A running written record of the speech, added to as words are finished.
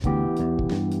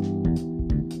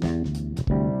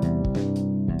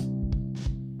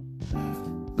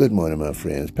Good morning, my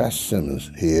friends. Pastor Simmons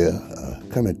here,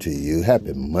 coming to you.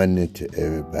 Happy Monday to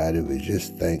everybody. We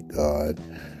just thank God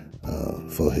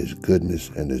for His goodness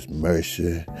and His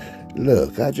mercy.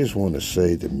 Look, I just want to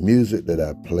say the music that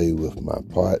I play with my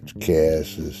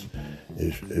podcast is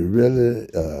really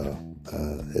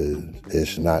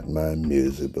it's not my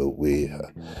music, but we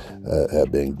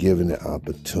have been given the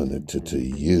opportunity to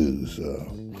use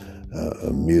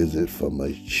music from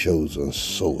a chosen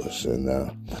source, and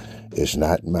it's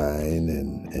not mine,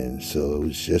 and so I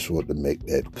just want to make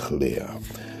that clear.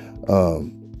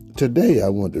 Today I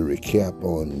want to recap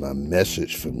on my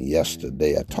message from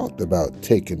yesterday. I talked about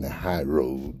taking the high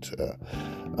road.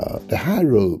 The high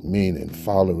road meaning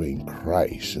following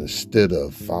Christ instead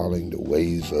of following the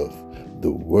ways of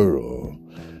the world.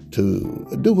 To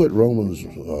do what Romans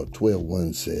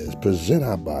 12:1 says, present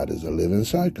our bodies a living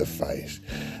sacrifice,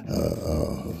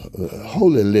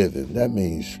 holy living. That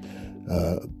means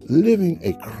living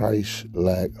a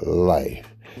Christ-like life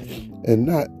and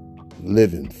not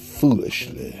living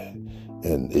foolishly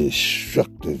and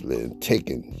instructively and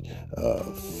taking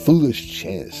foolish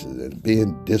chances and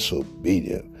being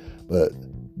disobedient, but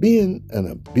being an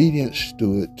obedient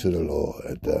steward to the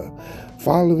Lord,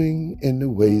 following in the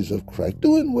ways of Christ,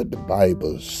 doing what the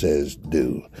Bible says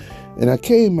do. And I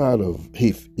came out of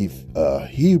Hebrews,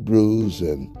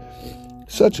 and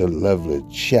such a lovely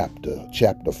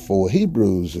chapter 4.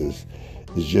 Hebrews is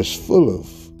just full of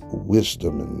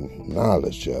wisdom and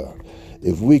knowledge.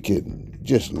 If we can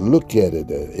just look at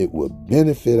it, it will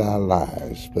benefit our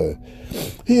lives. But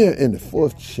here in the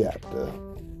 4th chapter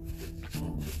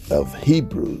of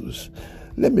Hebrews,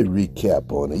 let me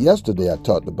recap on it. Yesterday I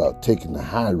talked about taking the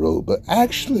high road, but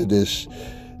actually this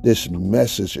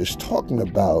message is talking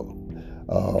about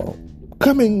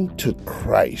coming to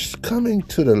Christ, coming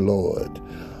to the Lord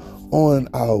on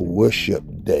our worship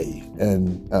day.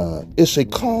 And it's a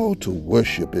call to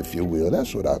worship, if you will.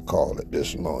 That's what I call it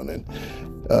this morning.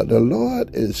 The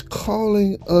Lord is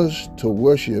calling us to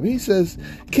worship. He says,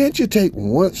 can't you take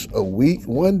one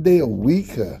day a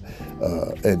week,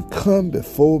 and come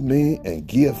before me and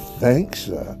give thanks?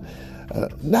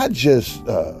 Not just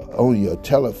on your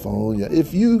telephone.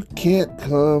 If you can't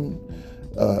come,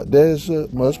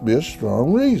 must be a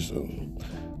strong reason.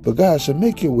 But God said,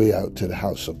 make your way out to the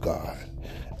house of God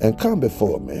and come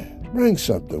before me. Bring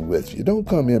something with you. Don't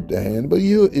come empty-handed. But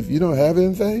if you don't have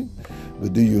anything,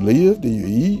 but do you live? Do you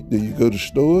eat? Do you go to the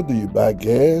store? Do you buy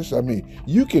gas? I mean,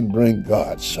 you can bring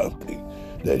God something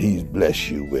that He's blessed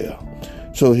you with.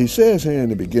 So He says here in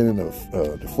the beginning of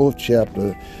the 4th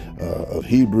chapter of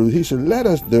Hebrews, He said, let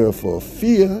us therefore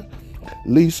fear,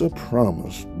 lest a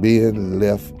promise being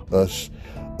left us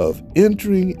of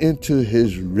entering into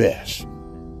His rest.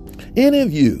 Any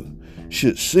of you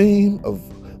should seem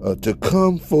to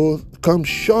come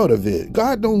short of it.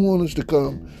 God don't want us to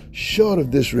come short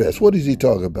of this rest. What is He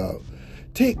talking about?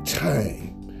 Take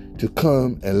time to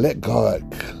come and let God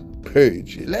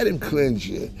purge you. Let Him cleanse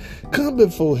you. Come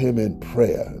before Him in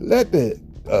prayer. Let the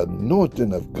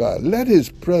anointing of God, let His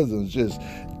presence just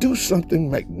do something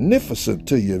magnificent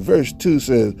to you. Verse 2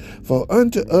 says, for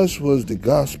unto us was the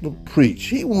gospel preached.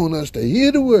 He wants us to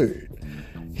hear the word.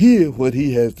 Hear what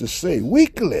He has to say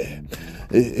weekly.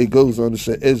 It goes on to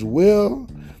say, as well,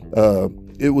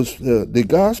 the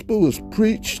gospel was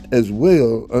preached as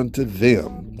well unto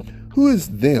them. Who is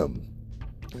them?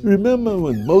 Remember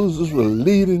when Moses was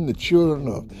leading the children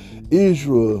of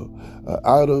Israel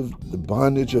out of the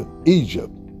bondage of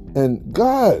Egypt, and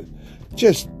God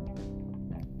just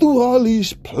threw all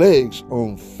these plagues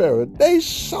on Pharaoh. They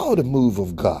saw the move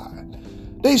of God.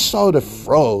 They saw the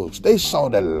frogs. They saw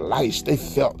the lights. They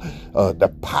felt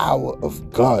the power of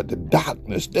God, the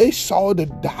darkness. They saw the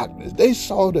darkness. They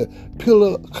saw the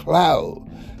pillar of cloud,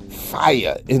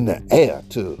 fire in the air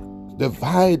to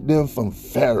divide them from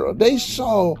Pharaoh. They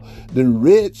saw the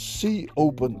Red Sea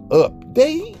open up.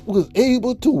 They was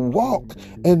able to walk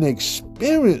and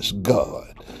experience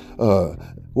God.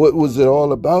 What was it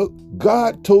all about?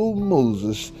 God told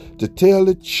Moses to tell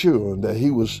the children that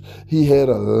he had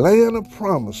a land of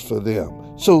promise for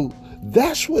them. So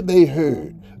that's what they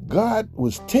heard. God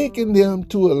was taking them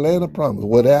to a land of promise.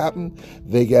 What happened?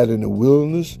 They got in the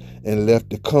wilderness and left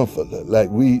the comforter, like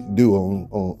we do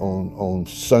on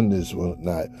Sundays when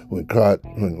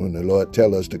the Lord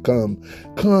tell us to come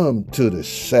to the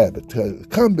Sabbath,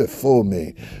 come before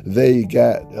me. They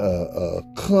got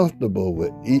comfortable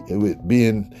with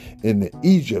being in the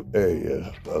Egypt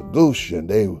area, Goshen.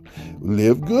 They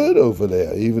lived good over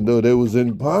there, even though they was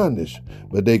in bondage.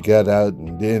 But they got out,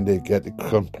 and then they got to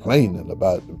complaining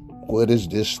about what is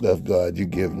this stuff, God, you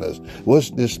giving us? What's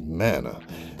this manna?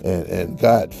 and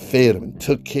God fed them and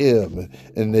took care of them,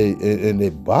 and they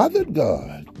bothered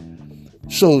God.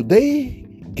 So they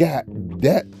got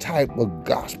that type of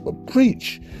gospel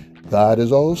preached. God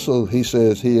is also, he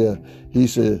says here, he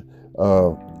said,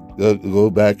 go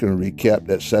back and recap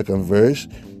that second verse.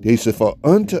 He said, for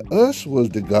unto us was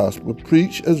the gospel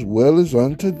preached as well as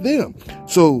unto them.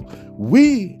 So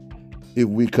if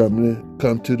we come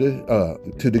to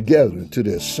the gathering, to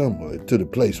the assembly, to the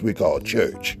place we call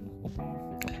church,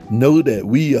 know that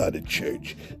we are the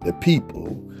church, the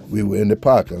people. We were in the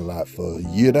parking lot for a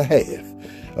year and a half.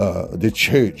 The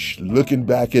church, looking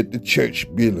back at the church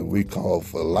building we called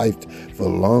for life for a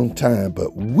long time,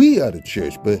 but we are the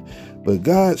church. But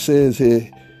God says here,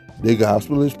 the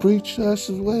gospel is preached to us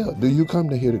as well. Do you come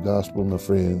to hear the gospel, my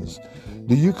friends?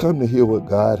 Do you come to hear what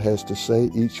God has to say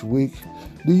each week?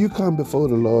 Do you come before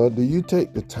the Lord? Do you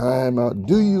take the time out?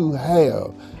 Do you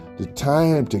have the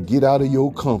time to get out of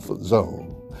your comfort zone,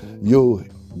 your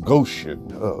Goshen,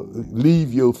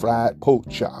 leave your fried pork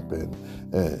chop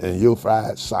and your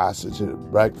fried sausage at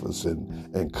breakfast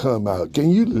and come out?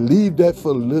 Can you leave that for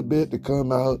a little bit to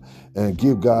come out and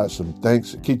give God some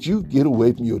thanks? Could you get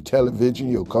away from your television,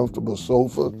 your comfortable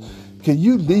sofa? Can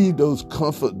you leave those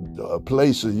comfort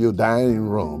places, your dining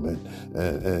room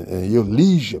and your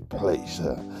leisure place,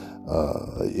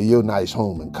 your nice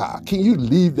home and car? Can you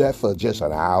leave that for just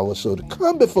an hour or so to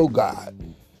come before God?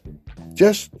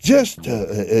 Just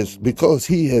as because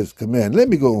he has commanded. Let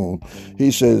me go on. He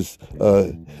says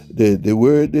the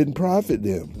word didn't profit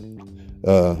them.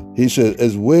 He says,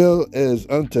 as well as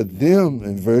unto them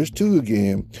in verse 2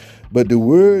 again, but the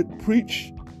word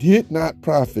preached did not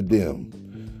profit them,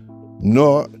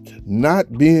 nor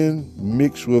not being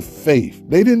mixed with faith.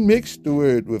 They didn't mix the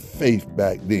word with faith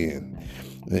back then.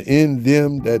 In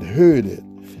them that heard it,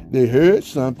 they heard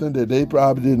something that they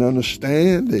probably didn't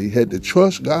understand. They had to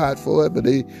trust God for it, but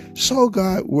they saw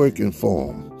God working for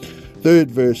them.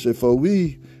 Third verse says, for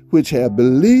we which have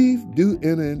believed do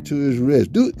enter into his rest.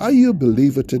 Are you a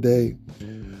believer today?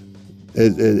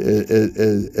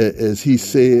 As he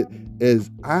said, as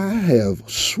I have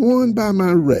sworn by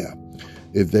my wrath,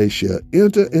 if they shall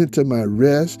enter into my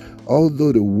rest,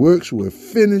 although the works were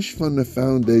finished from the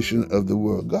foundation of the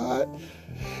world. God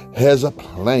has a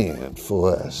plan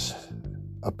for us,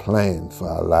 a plan for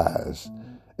our lives.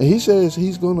 And he says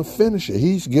he's going to finish it.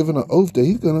 He's given an oath that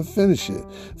he's going to finish it.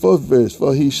 Fourth verse,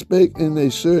 for he spake in a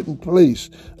certain place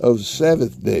of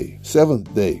seventh day,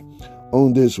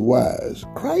 on this wise.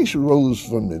 Christ rose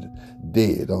from the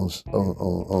dead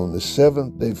on the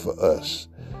seventh day for us,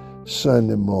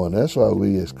 Sunday morning. That's why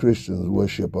we as Christians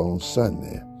worship on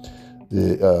Sunday.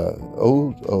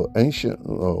 The ancient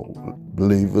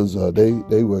believers,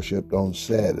 they worshipped on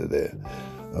Saturday.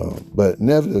 But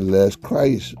nevertheless,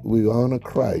 we honor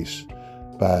Christ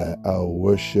by our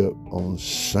worship on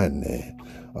Sunday.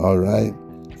 All right?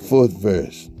 Fourth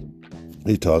verse,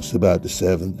 he talks about the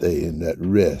seventh day and that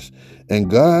rest. And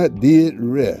God did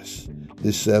rest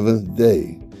the seventh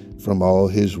day from all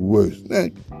his works. Now,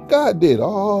 God did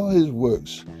all his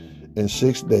works in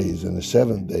 6 days, and the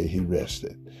seventh day he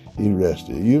rested. He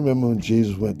rested. You remember when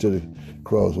Jesus went to the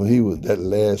cross, when he was that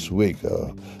last week,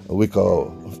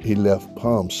 he left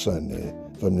Palm Sunday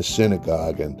from the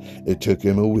synagogue, and it took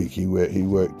him a week. He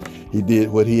worked. He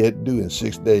did what he had to do in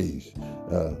 6 days,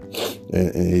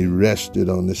 and he rested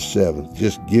on the seventh,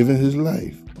 just giving his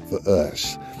life for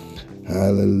us.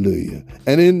 Hallelujah.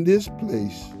 And in this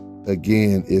place,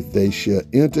 again, if they shall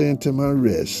enter into my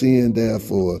rest, seeing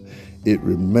therefore it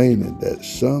remaineth that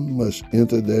some must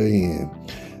enter therein,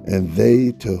 and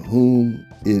they to whom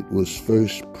it was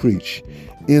first preached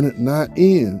entered not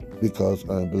in because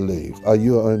unbelief. Are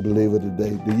you an unbeliever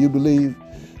today? Do you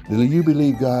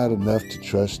believe God enough to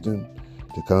trust him,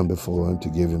 to come before him, to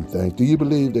give him thanks? Do you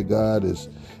believe that God has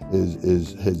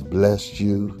blessed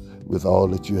you with all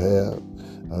that you have?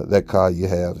 That car you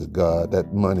have is God.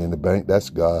 That money in the bank, that's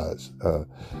God's.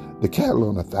 The cattle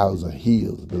on 1,000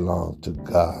 hills belong to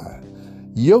God.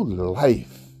 Your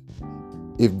life,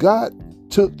 if God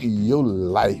took your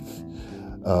life,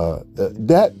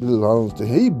 that belongs to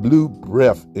him. He blew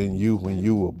breath in you when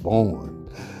you were born.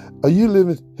 Are you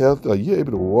living healthy? Are you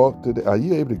able to walk today? Are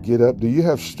you able to get up? Do you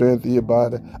have strength in your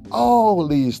body? All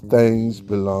these things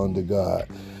belong to God.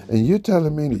 And you're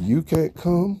telling me that you can't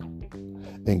come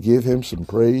and give him some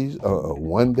praise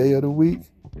one day of the week?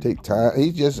 Take time.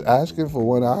 He's just asking for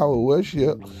 1 hour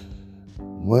worship.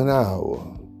 1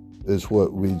 hour is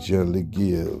what we generally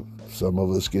give. Some of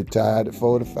us get tired at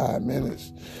 45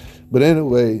 minutes. But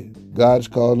anyway, God's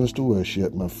calling us to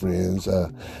worship, my friends.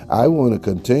 I want to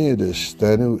continue this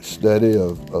study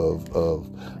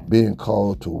of being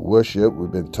called to worship.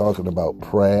 We've been talking about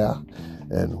prayer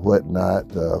and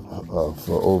whatnot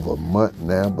for over a month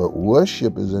now. But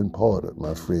worship is important,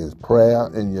 my friends. Prayer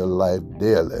in your life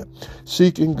daily.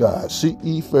 Seeking God. Seek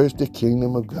ye first the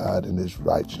kingdom of God and his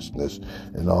righteousness,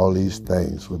 and all these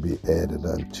things will be added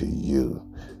unto you.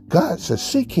 God says,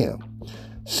 seek him.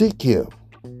 Seek him,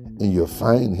 and you'll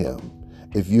find him.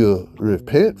 If you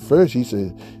repent first, he said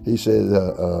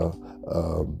to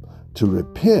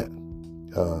repent.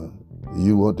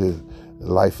 You want the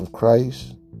life of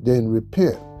Christ? Then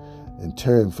repent and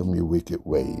turn from your wicked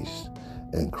ways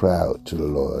and cry out to the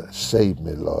Lord. Save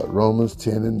me, Lord. Romans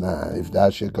 10:9. If thou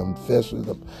shalt confess with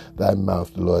thy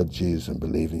mouth the Lord Jesus and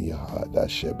believe in your heart, thou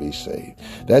shalt be saved.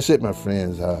 That's it, my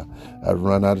friends. I've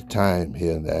run out of time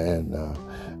here, and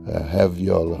have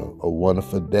y'all a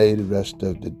wonderful day the rest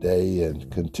of the day, and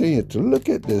continue to look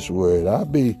at this word. I'll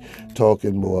be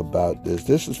talking more about this.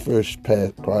 This is the first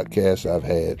podcast I've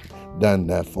had done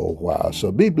that for a while.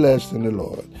 So be blessed in the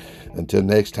Lord. Until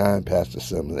next time, Pastor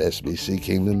Simmons, SBC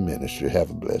Kingdom Ministry. Have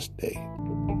a blessed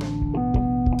day.